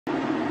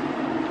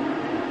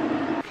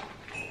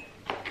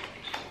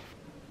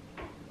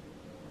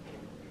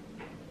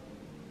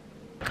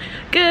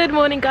Good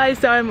morning guys,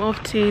 so I'm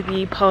off to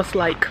the Pulse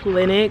Light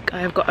clinic. I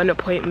have got an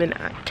appointment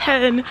at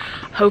 10.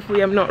 Hopefully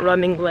I'm not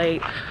running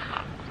late.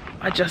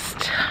 I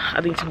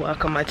need to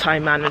work on my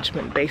time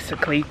management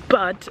basically,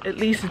 but at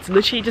least it's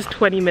literally just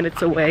 20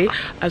 minutes away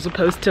as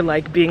opposed to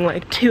like being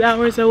like 2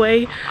 hours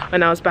away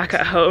when I was back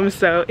at home.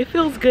 So it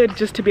feels good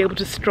just to be able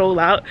to stroll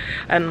out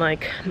and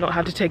like not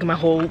have to take my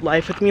whole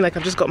life with me. Like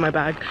I've just got my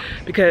bag,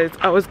 because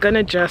I was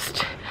gonna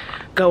just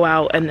go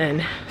out and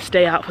then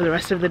stay out for the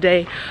rest of the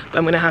day, but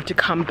I'm gonna have to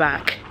come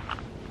back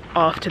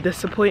after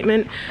this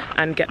appointment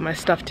and get my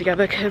stuff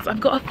together because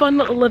I've got a fun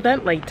little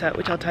event later,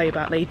 which I'll tell you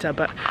about later.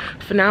 But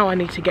for now I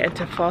need to get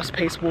into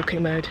fast-paced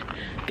walking mode,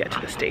 get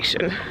to the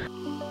station.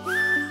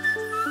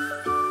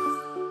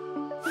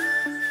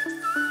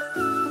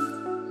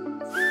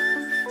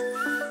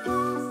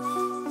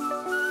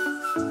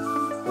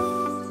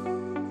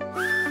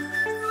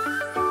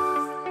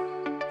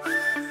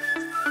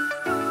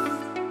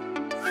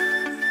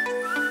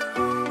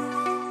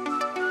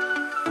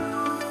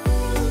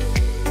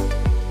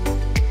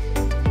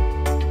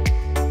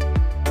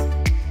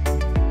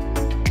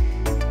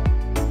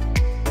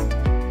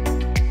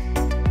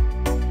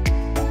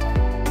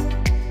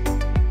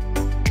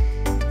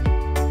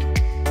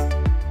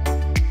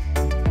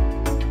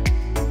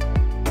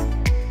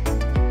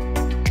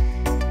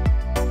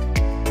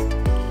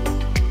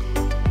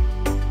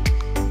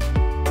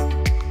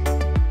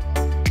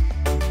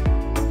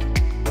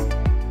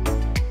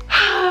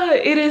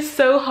 It is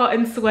so hot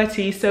and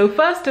sweaty. So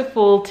first of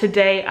all,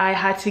 today I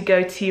had to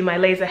go to my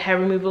laser hair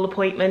removal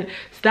appointment.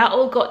 So that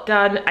all got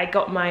done. I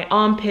got my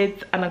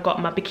armpits and I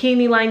got my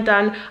bikini line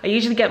done. I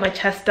usually get my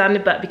chest done,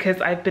 but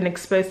because I've been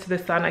exposed to the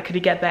sun, I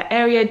couldn't get that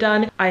area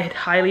done. I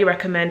highly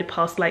recommend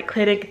Pulse Light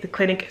Clinic. The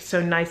clinic is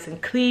so nice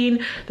and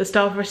clean. The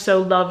staff are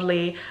so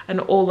lovely and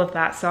all of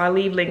that. So I'll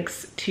leave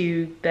links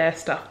to their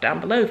stuff down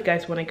below if you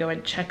guys want to go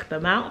and check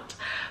them out.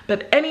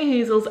 But any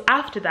hoozles,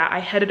 after that I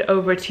headed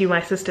over to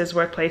my sister's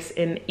workplace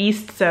in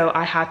East, so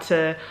I had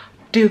to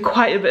do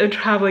quite a bit of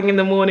traveling in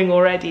the morning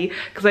already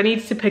because I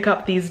needed to pick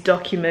up these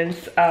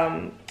documents.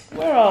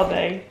 Where are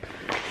they?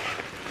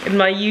 In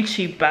my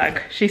YouTube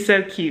bag. She's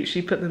so cute,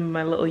 she put them in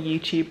my little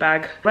YouTube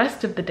bag.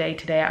 Rest of the day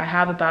today I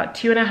have about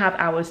 2.5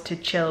 hours to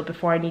chill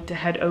before I need to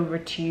head over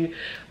to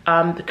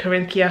the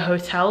Corinthia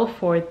hotel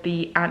for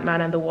the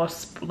Ant-Man and the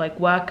Wasp like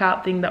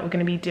workout thing that we're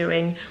going to be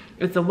doing.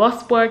 It's a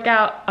Wasp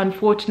workout.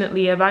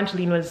 Unfortunately,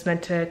 Evangeline was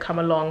meant to come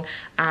along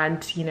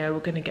and, you know, we're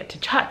going to get to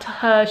chat to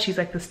her. She's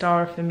like the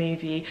star of the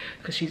movie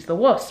because she's the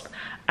Wasp.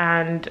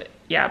 And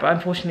yeah, but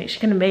unfortunately she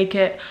couldn't make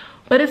it.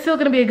 But it's still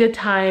going to be a good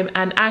time.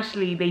 And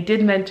actually, they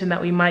did mention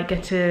that we might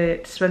get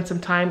to spend some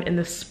time in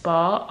the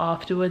spa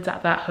afterwards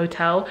at that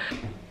hotel.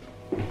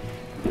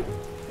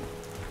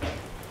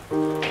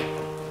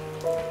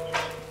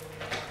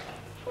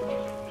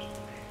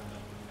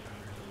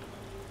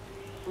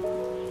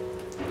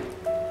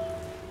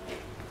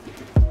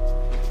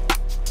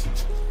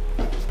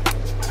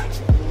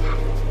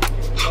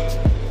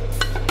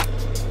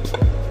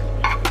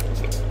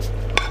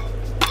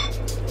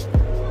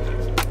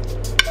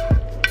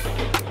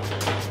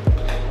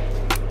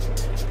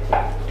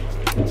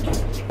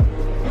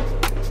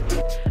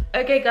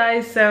 Okay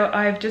guys, so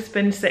I've just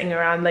been sitting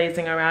around,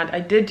 lazing around. I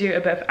did do a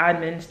bit of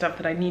admin stuff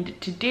that I needed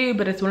to do,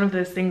 but it's one of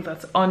those things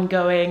that's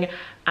ongoing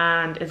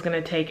and is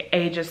gonna take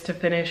ages to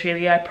finish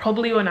really. I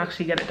probably won't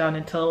actually get it done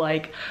until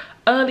like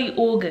early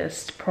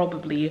August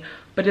probably,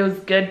 but it was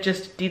good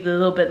just to do the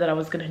little bit that I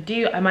was gonna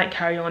do. I might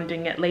carry on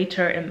doing it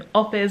later in the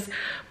office,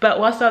 but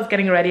whilst I was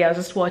getting ready, I was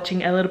just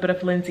watching a little bit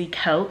of Lindsay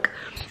Kelk.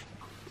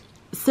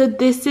 So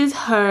this is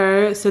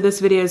her. So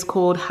this video is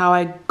called How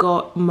I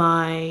Got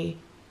My...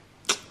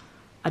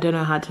 I don't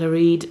know how to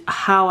read.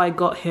 How I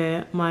Got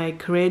Here, My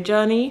Career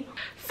Journey.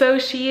 So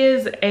she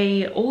is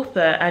a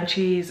author, and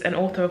she's an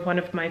author of one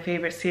of my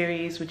favorite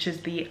series, which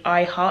is the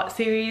I Heart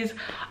series.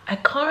 I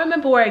can't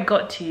remember where I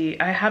got to.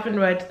 I haven't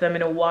read them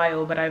in a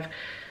while, but I've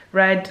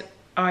read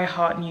I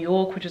Heart New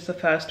York, which is the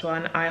first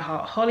one, I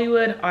Heart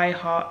Hollywood, I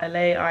Heart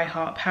LA, I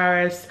Heart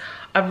Paris,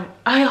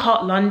 I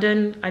Heart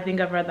London. I think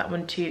I've read that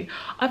one too.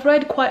 I've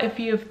read quite a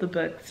few of the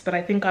books, but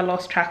I think I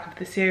lost track of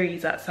the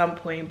series at some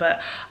point.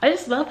 But I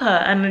just love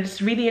her, and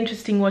it's really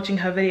interesting watching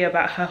her video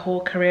about her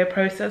whole career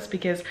process,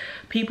 because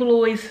people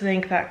always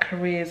think that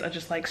careers are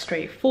just like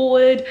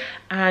straightforward,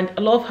 and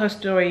a lot of her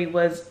story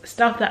was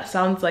stuff that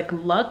sounds like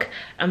luck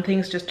and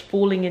things just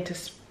falling into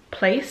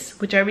place,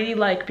 which I really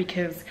like,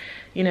 because,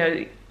 you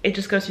know, it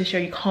just goes to show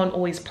you can't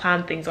always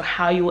plan things or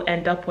how you will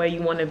end up where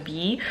you want to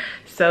be.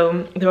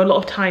 So there are a lot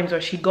of times where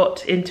she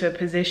got into a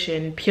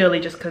position purely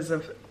just because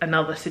of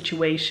another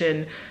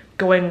situation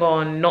going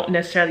on, not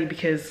necessarily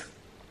because,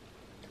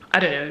 I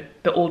don't know,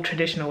 the old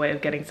traditional way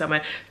of getting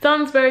somewhere.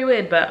 Sounds very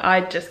weird, but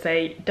I'd just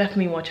say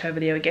definitely watch her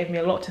video. It gave me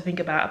a lot to think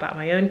about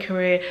my own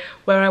career,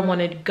 where I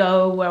want to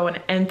go, where I want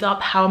to end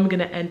up, how I'm going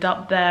to end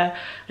up there,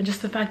 and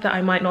just the fact that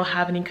I might not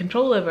have any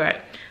control over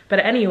it. But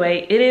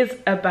anyway, it is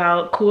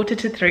about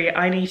 2:45.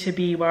 I need to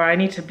be where I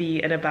need to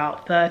be in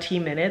about 30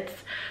 minutes.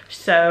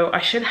 So I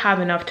should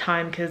have enough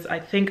time because I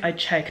think I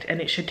checked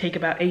and it should take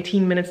about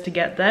 18 minutes to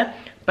get there.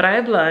 But I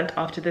have learned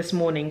after this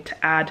morning to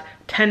add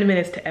 10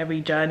 minutes to every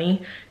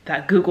journey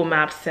that Google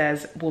Maps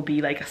says will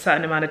be like a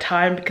certain amount of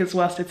time, because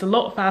whilst it's a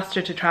lot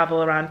faster to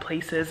travel around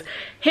places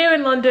here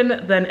in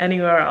London than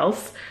anywhere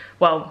else,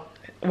 well,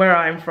 where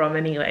I'm from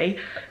anyway,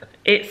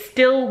 it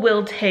still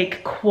will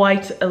take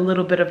quite a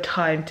little bit of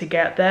time to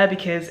get there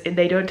because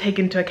they don't take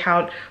into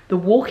account the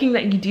walking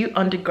that you do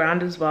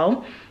underground as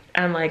well.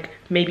 And like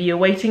maybe you're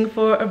waiting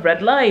for a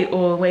red light,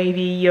 or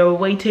maybe you're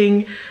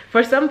waiting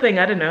for something,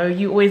 I don't know,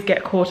 you always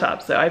get caught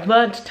up. So I've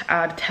learned to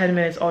add 10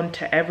 minutes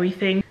onto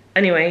everything.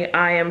 Anyway,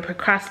 I am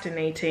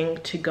procrastinating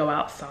to go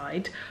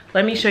outside.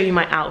 Let me show you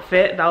my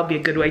outfit. That'll be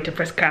a good way to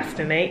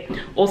procrastinate.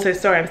 Also,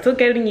 sorry, I'm still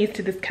getting used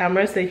to this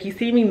camera, so if you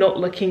see me not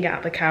looking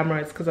at the camera,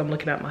 it's because I'm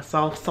looking at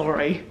myself,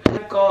 sorry.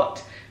 I've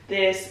got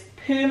this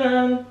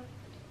Puma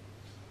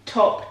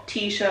top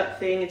t-shirt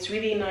thing. It's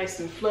really nice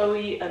and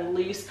flowy and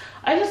loose.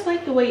 I just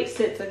like the way it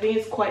sits. I think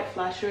it's quite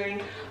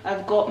flattering.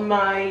 I've got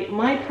my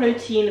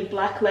protein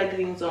black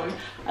leggings on.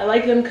 I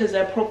like them because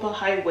they're proper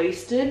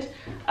high-waisted,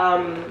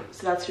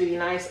 so that's really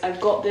nice. I've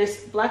got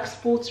this black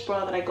sports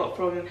bra that I got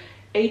from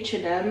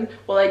H&M.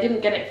 Well, I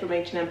didn't get it from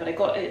H&M, but I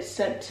got it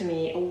sent to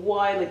me a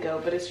while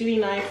ago. But it's really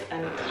nice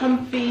and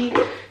comfy,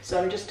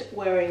 so I'm just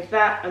wearing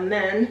that. And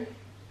then,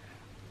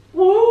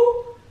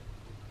 woo,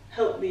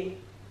 help me,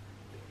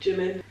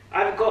 Jimin.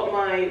 I've got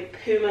my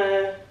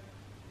Puma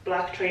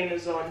black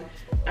trainers on,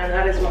 and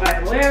that is what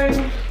I'm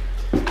wearing.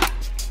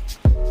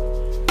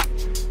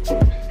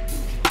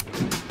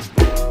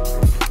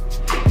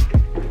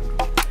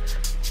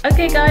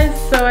 Okay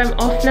guys, so I'm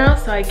off now,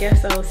 so I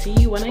guess I'll see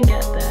you when I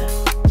get there.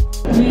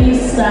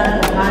 Please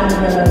stand behind the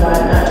yellow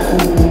line at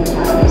all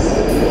times.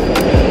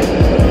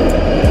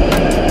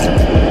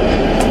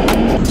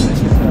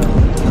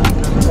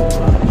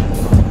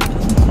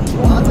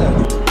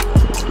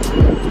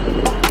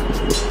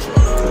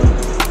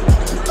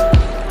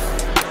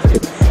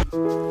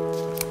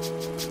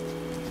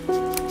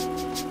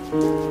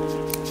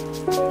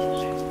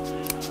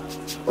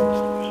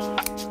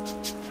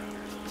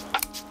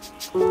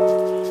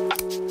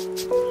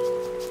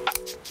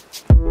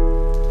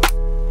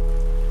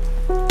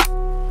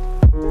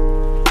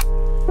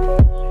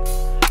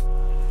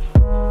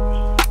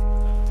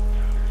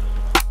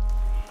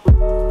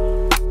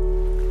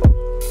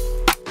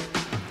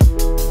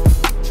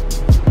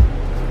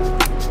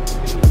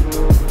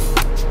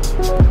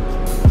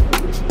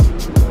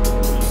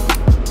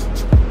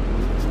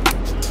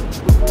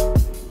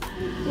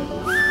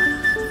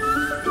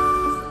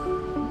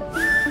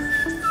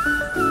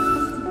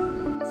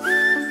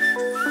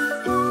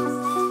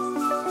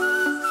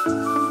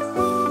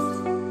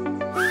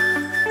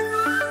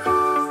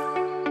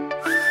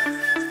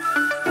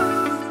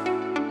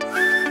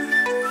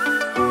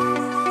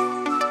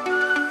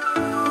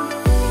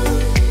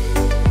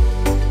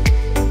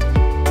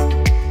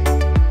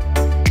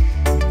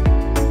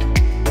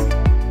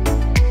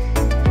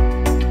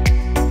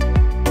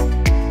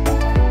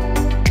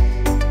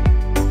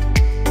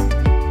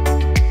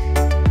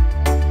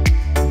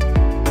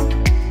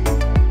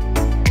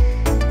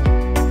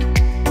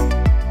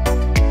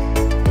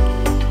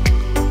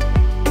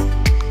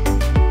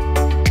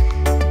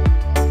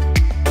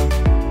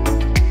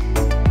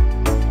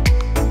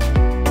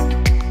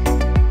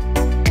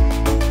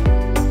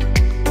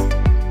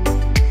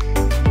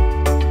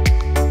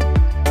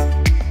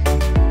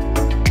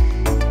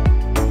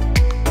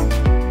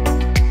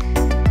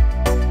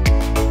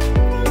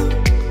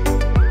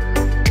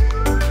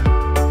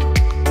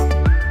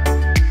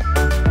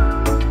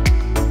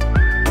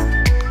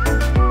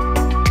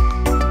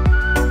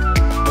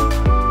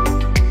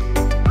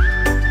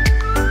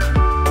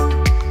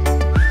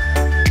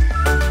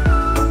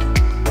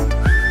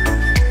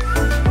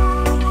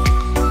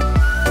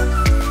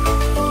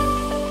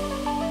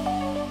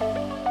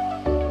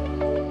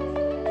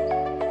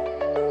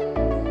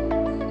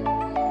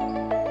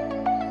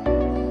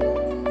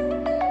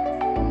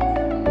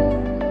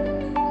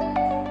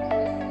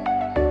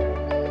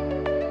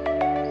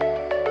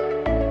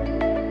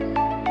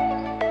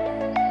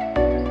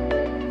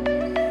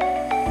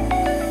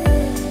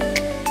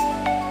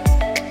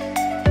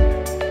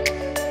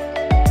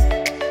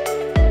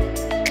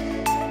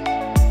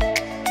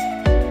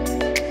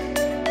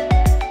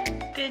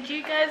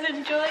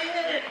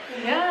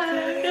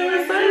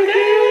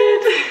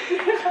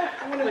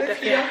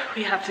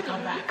 We have to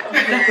come back. Oh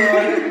my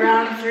god,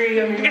 round 3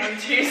 and round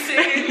 2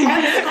 soon.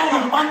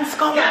 On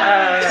Scola.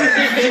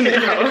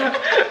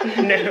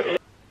 No.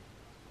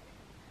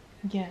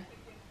 Yeah.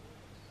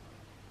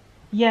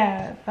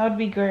 Yeah, that would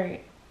be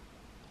great.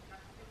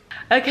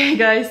 Okay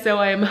guys, so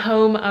I am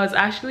home. I was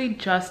actually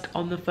just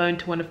on the phone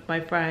to one of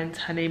my friends.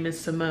 Her name is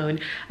Simone,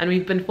 and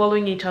we've been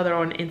following each other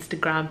on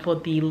Instagram for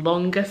the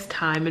longest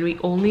time, and we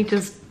only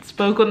just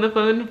spoke on the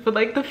phone for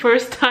like the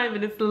first time,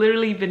 and it's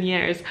literally been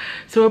years.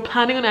 So we're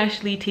planning on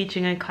actually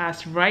teaching a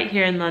class right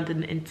here in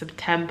London in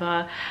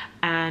September,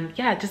 And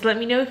yeah, just let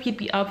me know if you'd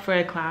be up for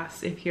a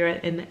class if you're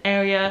in the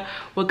area.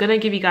 We're gonna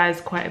give you guys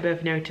quite a bit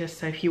of notice,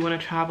 so if you want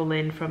to travel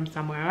in from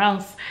somewhere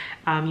else,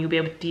 you'll be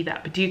able to do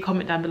that. But do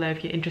comment down below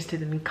if you're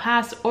interested in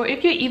class, or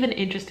if you're even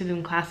interested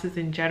in classes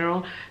in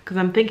general, because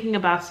I'm thinking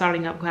about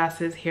starting up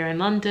classes here in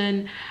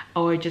London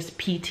or just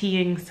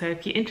PTing. So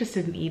if you're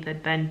interested in either,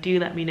 then do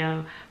let me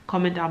know.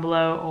 Comment down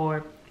below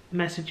or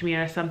message me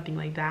or something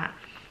like that.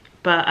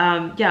 But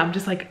yeah, I'm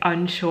just like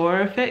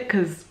unsure of it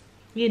because,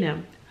 you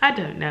know, I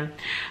don't know.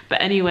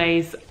 But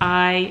anyways,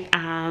 I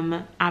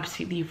am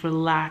absolutely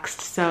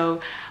relaxed.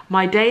 So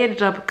my day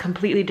ended up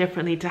completely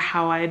differently to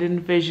how I had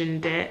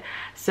envisioned it.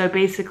 So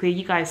basically,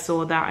 you guys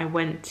saw that I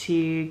went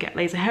to get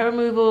laser hair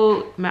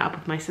removal, met up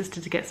with my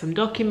sister to get some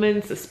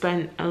documents. I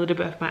spent a little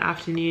bit of my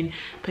afternoon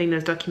putting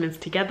those documents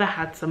together,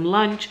 had some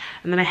lunch,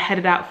 and then I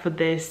headed out for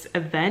this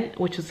event,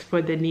 which was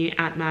for the new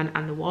Ant-Man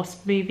and the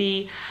Wasp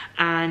movie.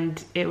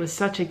 And it was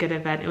such a good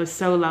event. It was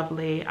so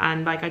lovely.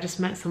 And like, I just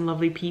met some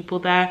lovely people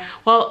there.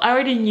 Well, I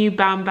already knew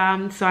Bam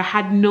Bam, so I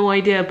had no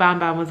idea Bam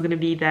Bam was gonna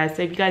be there.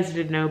 So if you guys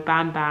didn't know,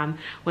 Bam Bam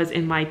was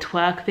in my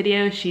twerk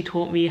video. She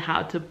taught me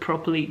how to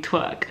properly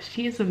twerk.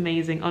 She is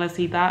amazing,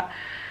 honestly. That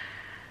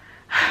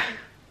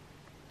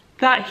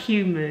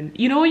human,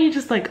 you know when you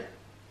just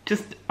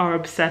are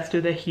obsessed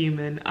with a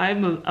human.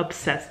 I'm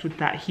obsessed with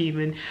that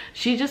human.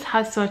 She just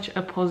has such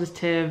a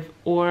positive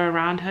aura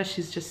around her.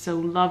 She's just so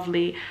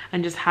lovely,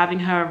 and just having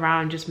her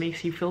around just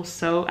makes you feel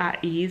so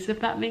at ease, if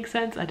that makes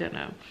sense. I don't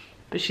know,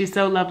 but she's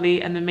so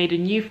lovely. And then made a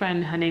new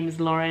friend. Her name is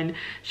Lauren.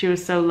 She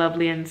was so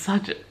lovely, and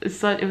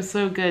it was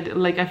so good.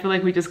 Like, I feel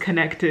like we just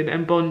connected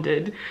and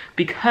bonded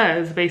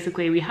because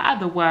basically we had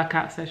the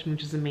workout session,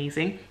 which is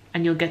amazing,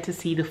 and you'll get to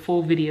see the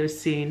full video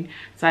soon.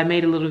 So I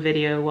made a little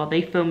video, well,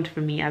 they filmed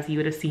for me, as you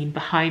would have seen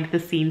behind the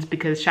scenes,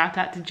 because shout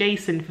out to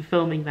Jason for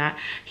filming that.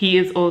 He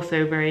is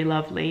also very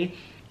lovely,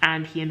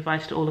 and he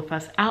invited all of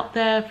us out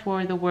there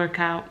for the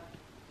workout.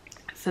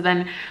 So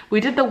then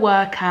we did the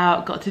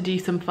workout, got to do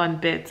some fun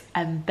bits,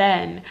 and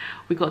then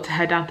we got to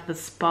head down to the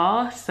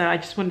spa. So I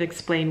just wanted to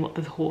explain what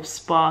the whole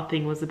spa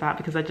thing was about,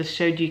 because I just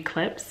showed you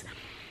clips.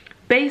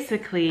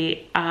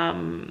 Basically,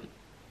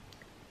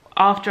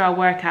 after our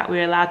workout, we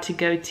were allowed to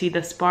go to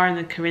the spa in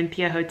the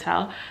Corinthia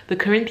hotel. The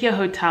Corinthia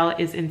hotel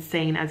is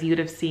insane, as you would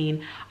have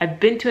seen. I've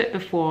been to it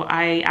before.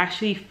 I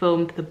actually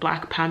filmed the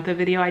Black Panther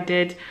video I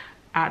did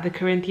at the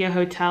Corinthia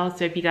hotel.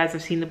 So if you guys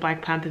have seen the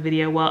Black Panther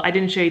video, well, I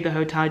didn't show you the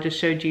hotel, I just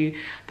showed you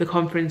the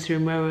conference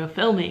room where we were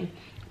filming.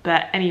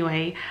 But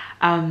anyway,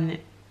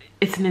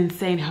 it's an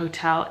insane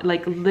hotel,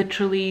 like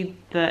literally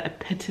the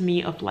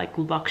epitome of like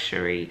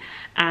luxury.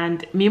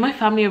 And me and my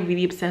family are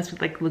really obsessed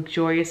with like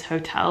luxurious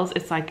hotels.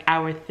 It's like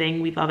our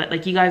thing, we love it.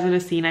 Like, you guys would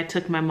have seen, I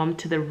took my mom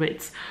to the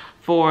Ritz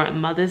for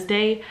Mother's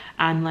Day,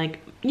 and like,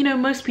 you know,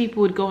 most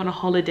people would go on a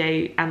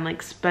holiday and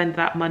like spend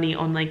that money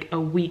on like a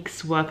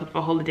week's worth of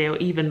a holiday or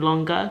even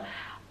longer.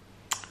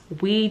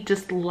 We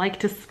just like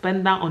to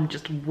spend that on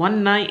just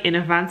one night in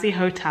a fancy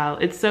hotel.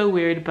 It's so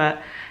weird,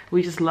 but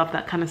we just love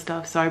that kind of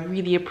stuff. So I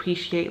really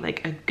appreciate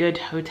like a good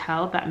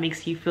hotel that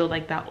makes you feel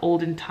like that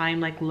olden time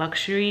like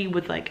luxury,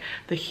 with like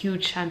the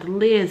huge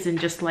chandeliers and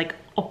just like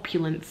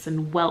opulence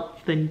and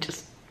wealth and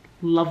just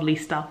lovely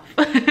stuff.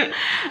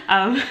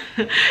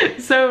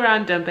 So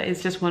random, but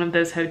it's just one of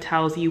those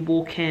hotels you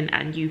walk in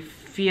and you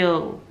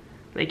feel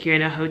like you're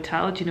in a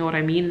hotel. Do you know what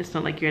I mean? It's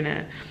not like you're in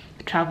a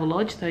travel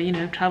lodge, though, you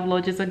know, travel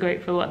lodges are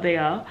great for what they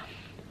are,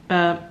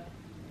 but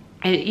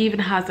it even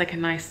has like a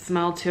nice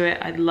smell to it.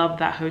 I love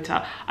that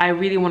hotel. I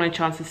really want a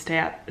chance to stay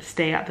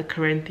at the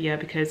Corinthia,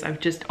 because I've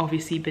just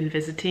obviously been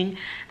visiting,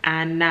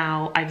 and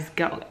now I've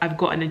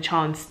gotten a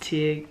chance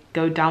to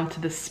go down to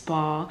the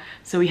spa.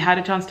 So we had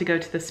a chance to go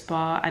to the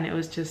spa, and it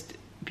was just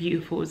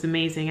beautiful. It was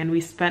amazing, and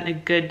we spent a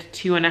good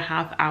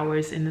 2.5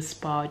 hours in the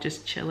spa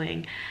just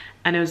chilling,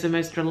 and it was the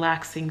most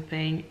relaxing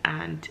thing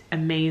and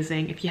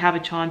amazing. If you have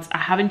a chance, I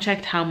haven't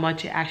checked how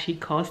much it actually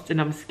costs,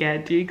 and I'm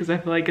scared to, because I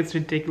feel like it's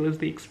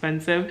ridiculously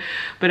expensive,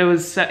 but it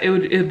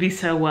would be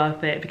so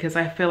worth it, because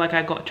I feel like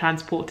I got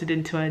transported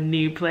into a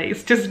new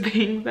place just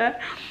being there.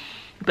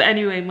 But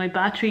anyway, my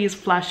battery is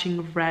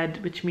flashing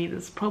red, which means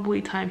it's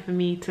probably time for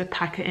me to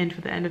pack it in for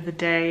the end of the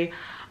day.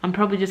 I'm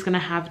probably just gonna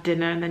have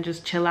dinner and then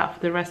just chill out for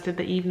the rest of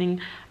the evening.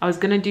 I was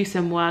gonna do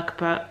some work,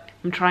 but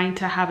I'm trying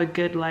to have a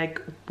good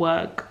like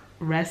work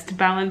rest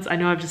balance. I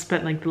know I've just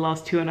spent like the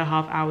last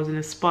 2.5 hours in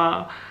a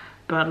spa,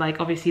 but like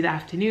obviously the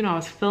afternoon I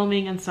was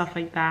filming and stuff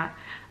like that,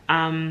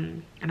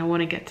 and I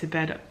want to get to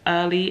bed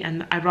early,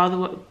 and I'd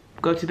rather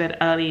go to bed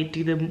early,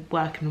 do the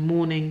work in the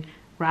morning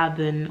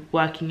rather than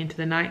working into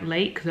the night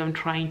late, because I'm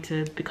trying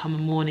to become a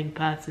morning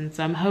person.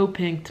 So I'm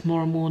hoping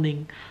tomorrow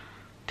morning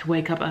to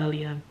wake up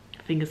earlier.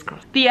 Fingers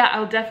crossed. But yeah,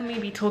 I'll definitely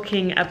be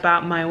talking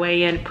about my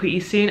weigh-in pretty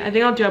soon. I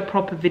think I'll do a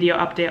proper video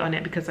update on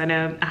it, because I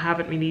know I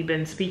haven't really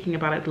been speaking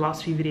about it the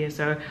last few videos.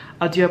 So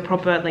I'll do a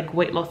proper like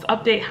weight loss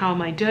update. How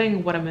am I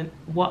doing? What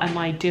am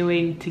I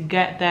doing to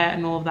get there,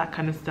 and all of that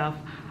kind of stuff.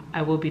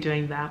 I will be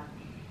doing that.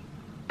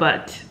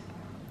 But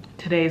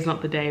today is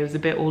not the day. It was a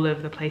bit all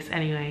over the place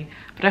anyway.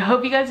 But I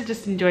hope you guys are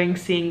just enjoying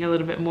seeing a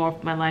little bit more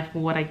of my life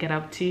and what I get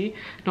up to.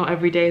 Not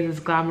every day is as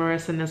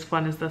glamorous and as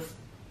fun as this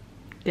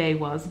day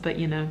was, but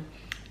you know.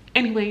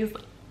 Anyways,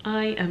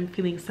 I am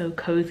feeling so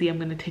cozy. I'm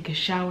gonna take a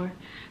shower,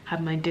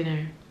 have my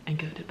dinner, and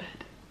go to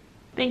bed.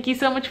 Thank you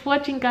so much for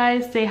watching,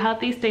 guys. Stay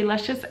healthy, stay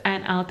luscious,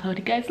 and I'll talk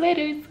to you guys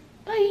later.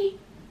 Bye.